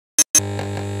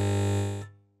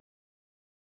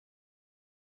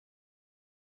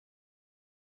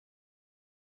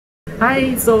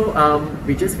Hi, so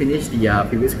we just finished the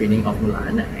previous screening of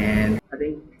Mulan, and I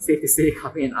think safe to say,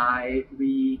 Kavi and I,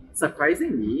 we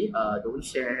surprisingly don't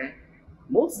share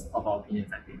most of our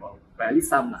opinions, I think, or at least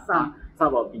some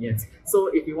of our opinions. So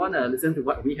if you want to listen to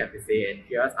what we have to say and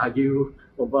hear us argue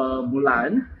over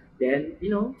Mulan, then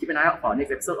keep an eye out for our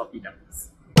next episode of E-Junkies.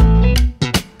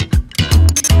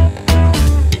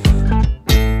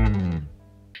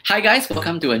 Hi guys,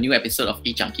 welcome to a new episode of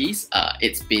E-Junkies.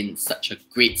 It's been such a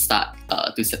great start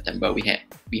to September.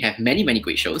 We have many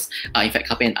great shows. In fact,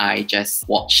 Kape and I just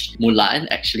watched Mulan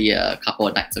actually a couple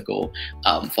of nights ago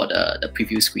for the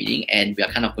preview screening, and we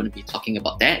are kind of going to be talking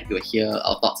about that. You'll hear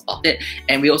our thoughts about it,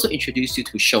 and we also introduced you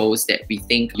to shows that we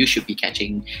think you should be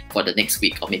catching for the next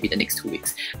week or maybe the next 2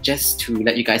 weeks. Just to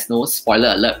let you guys know, spoiler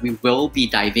alert, we will be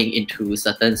diving into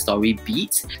certain story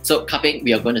beats. So Kape,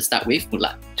 we are going to start with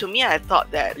Mulan. To me, I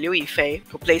thought that Liu Yifei,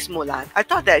 who plays Mulan, I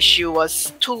thought that she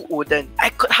was too wooden. I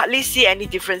could hardly see any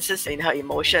differences in her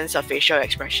emotions or facial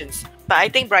expressions. But I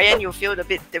think, Brian, you feel a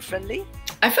bit differently?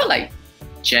 I felt like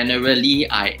generally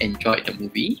I enjoyed the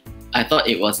movie. I thought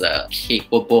it was a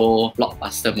capable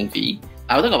blockbuster movie.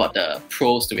 I'll talk about the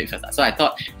pros to it first. So I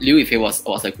thought Liu Yifei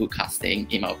was a good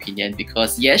casting, in my opinion,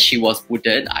 because yes, she was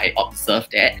wooden, I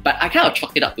observed that, but I kind of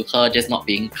chalked it up to her just not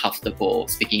being comfortable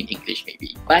speaking in English,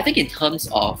 maybe. But I think in terms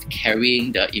of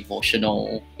carrying the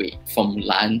emotional weight from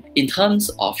Mulan, in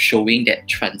terms of showing that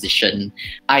transition,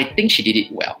 I think she did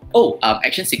it well.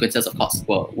 Action sequences, of course,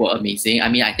 were amazing. I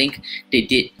mean, I think they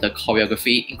did the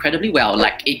choreography incredibly well.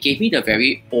 Like, it gave me the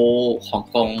very old Hong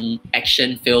Kong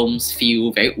action films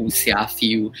feel, very wuxia feel,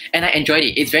 and I enjoyed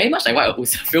it. It's very much like what a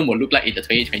wuxia film would look like in the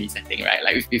 2020 setting, right?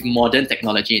 Like with modern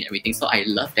technology and everything. So I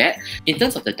love that. In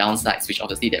terms of the downsides, which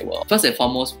obviously there were, first and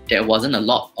foremost, there wasn't a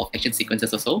lot of action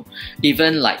sequences also.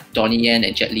 Even like Donnie Yen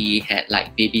and Jet Li had like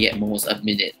maybe at most a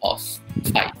minute of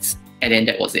fights. And then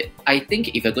that was it. I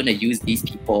think if you're going to use these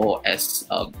people as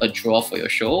a draw for your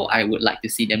show, I would like to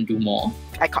see them do more.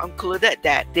 I concluded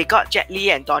that they got Jet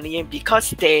Li and Donnie Yen because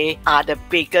they are the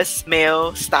biggest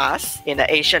male stars in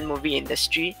the Asian movie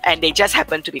industry, and they just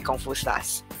happen to be Kung Fu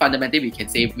stars. Fundamentally, we can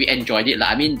say we enjoyed it.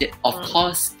 I mean, of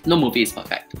course, no movie is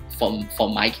perfect. For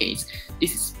my case,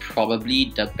 this is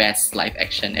probably the best live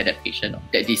action adaptation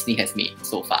that Disney has made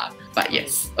so far. But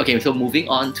yes. Okay, so moving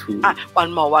on to...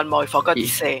 One more. I forgot to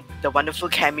say. The wonderful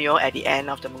cameo at the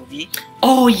end of the movie.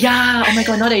 Oh yeah! Oh my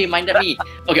god, now that you reminded me.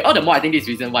 Okay, all the more I think this is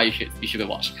the reason why you should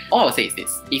watch. All I'll say is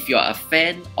this. If you're a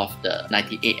fan of the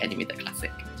 98 animated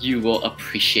classic, you will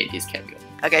appreciate this cameo.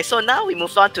 Okay, so now we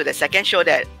move on to the second show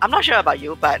that I'm not sure about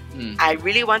you, but I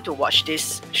really want to watch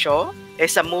this show.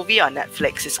 It's a movie on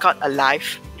Netflix. It's called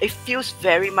Alive. It feels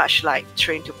very much like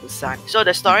Train to Busan. So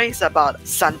the story is about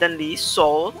suddenly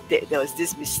Seoul, there was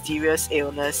this mysterious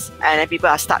illness, and then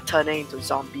people start turning into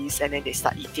zombies, and then they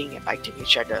start eating and biting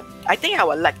each other. I think I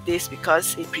would like this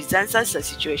because it presents us a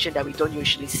situation that we don't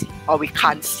usually see, or we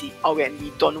can't see, or when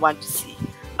we don't want to see.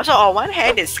 So on one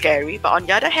hand, it's scary, but on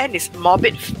the other hand, it's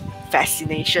morbid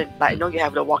fascination. Like, you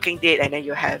have The Walking Dead, and then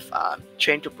you have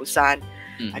Train to Busan,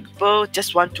 and people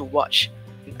just want to watch.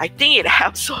 I think it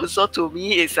helps also to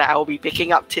me is that I will be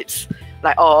picking up tips.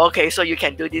 Like, oh, okay, so you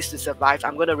can do this to survive.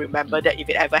 I'm going to remember that if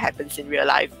it ever happens in real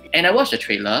life. And I watched the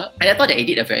trailer, and I thought that it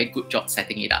did a very good job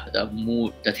setting it up. The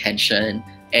mood, the tension,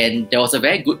 and there was a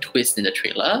very good twist in the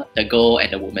trailer. The girl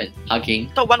and the woman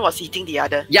hugging. So one was eating the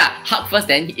other. Yeah, hug first,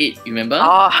 then he ate, remember?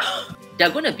 Oh. There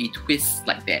are going to be twists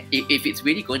like that. If it's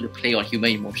really going to play on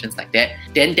human emotions like that,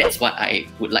 then that's what I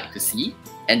would like to see.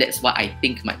 And that's what I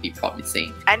think might be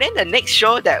promising. And then the next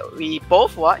show that we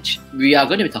both watch, we are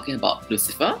going to be talking about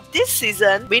Lucifer. This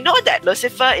season, we know that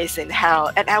Lucifer is in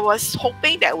hell, and I was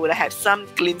hoping that we would have some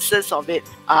glimpses of it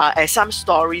and some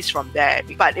stories from there.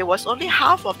 But it was only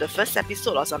half of the first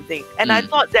episode or something. And I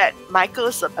thought that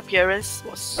Michael's appearance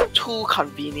was too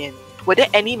convenient. Were there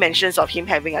any mentions of him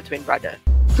having a twin brother?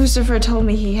 Lucifer told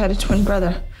me he had a twin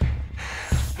brother.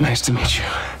 Nice to meet you.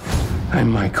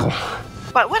 I'm Michael.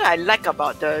 But what I like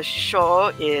about the show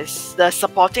is the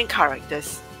supporting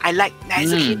characters. I like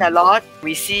Nazukin a lot.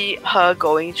 We see her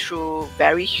going through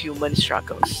very human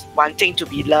struggles, wanting to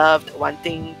be loved,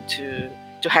 wanting to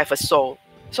have a soul.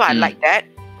 So I like that.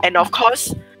 And of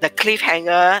course, the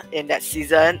cliffhanger in that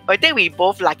season, I think we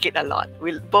both like it a lot.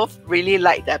 We both really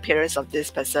like the appearance of this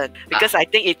person because I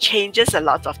think it changes a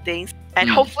lot of things. And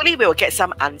hopefully we will get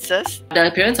some answers. The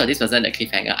appearance of this person, the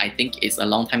cliffhanger, I think is a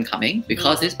long time coming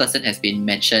because this person has been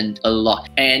mentioned a lot.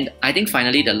 And I think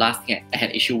finally the last thing I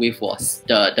had issue with was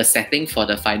the setting for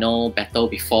the final battle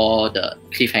before the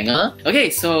cliffhanger. Okay,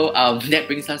 so that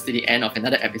brings us to the end of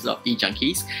another episode of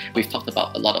E-Junkies. We've talked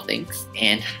about a lot of things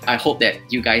and I hope that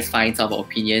you guys find some of our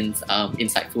opinions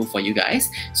insightful for you guys.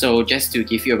 So just to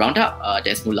give you a roundup,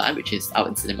 there's Mulan, which is out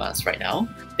in cinemas right now.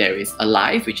 There is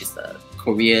Alive, which is the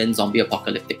Korean zombie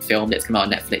apocalyptic film that's come out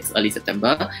on Netflix early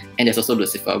September, and there's also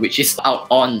Lucifer, which is out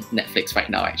on Netflix right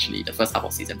now actually, the first half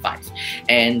of season 5.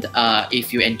 And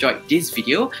if you enjoyed this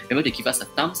video, remember to give us a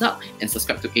thumbs up and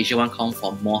subscribe to AsiaOne.com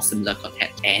for more similar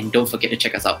content. And don't forget to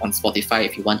check us out on Spotify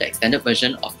if you want the extended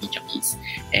version of E-Junkies.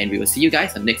 And we will see you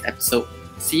guys on the next episode.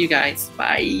 See you guys.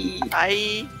 Bye.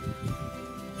 Bye.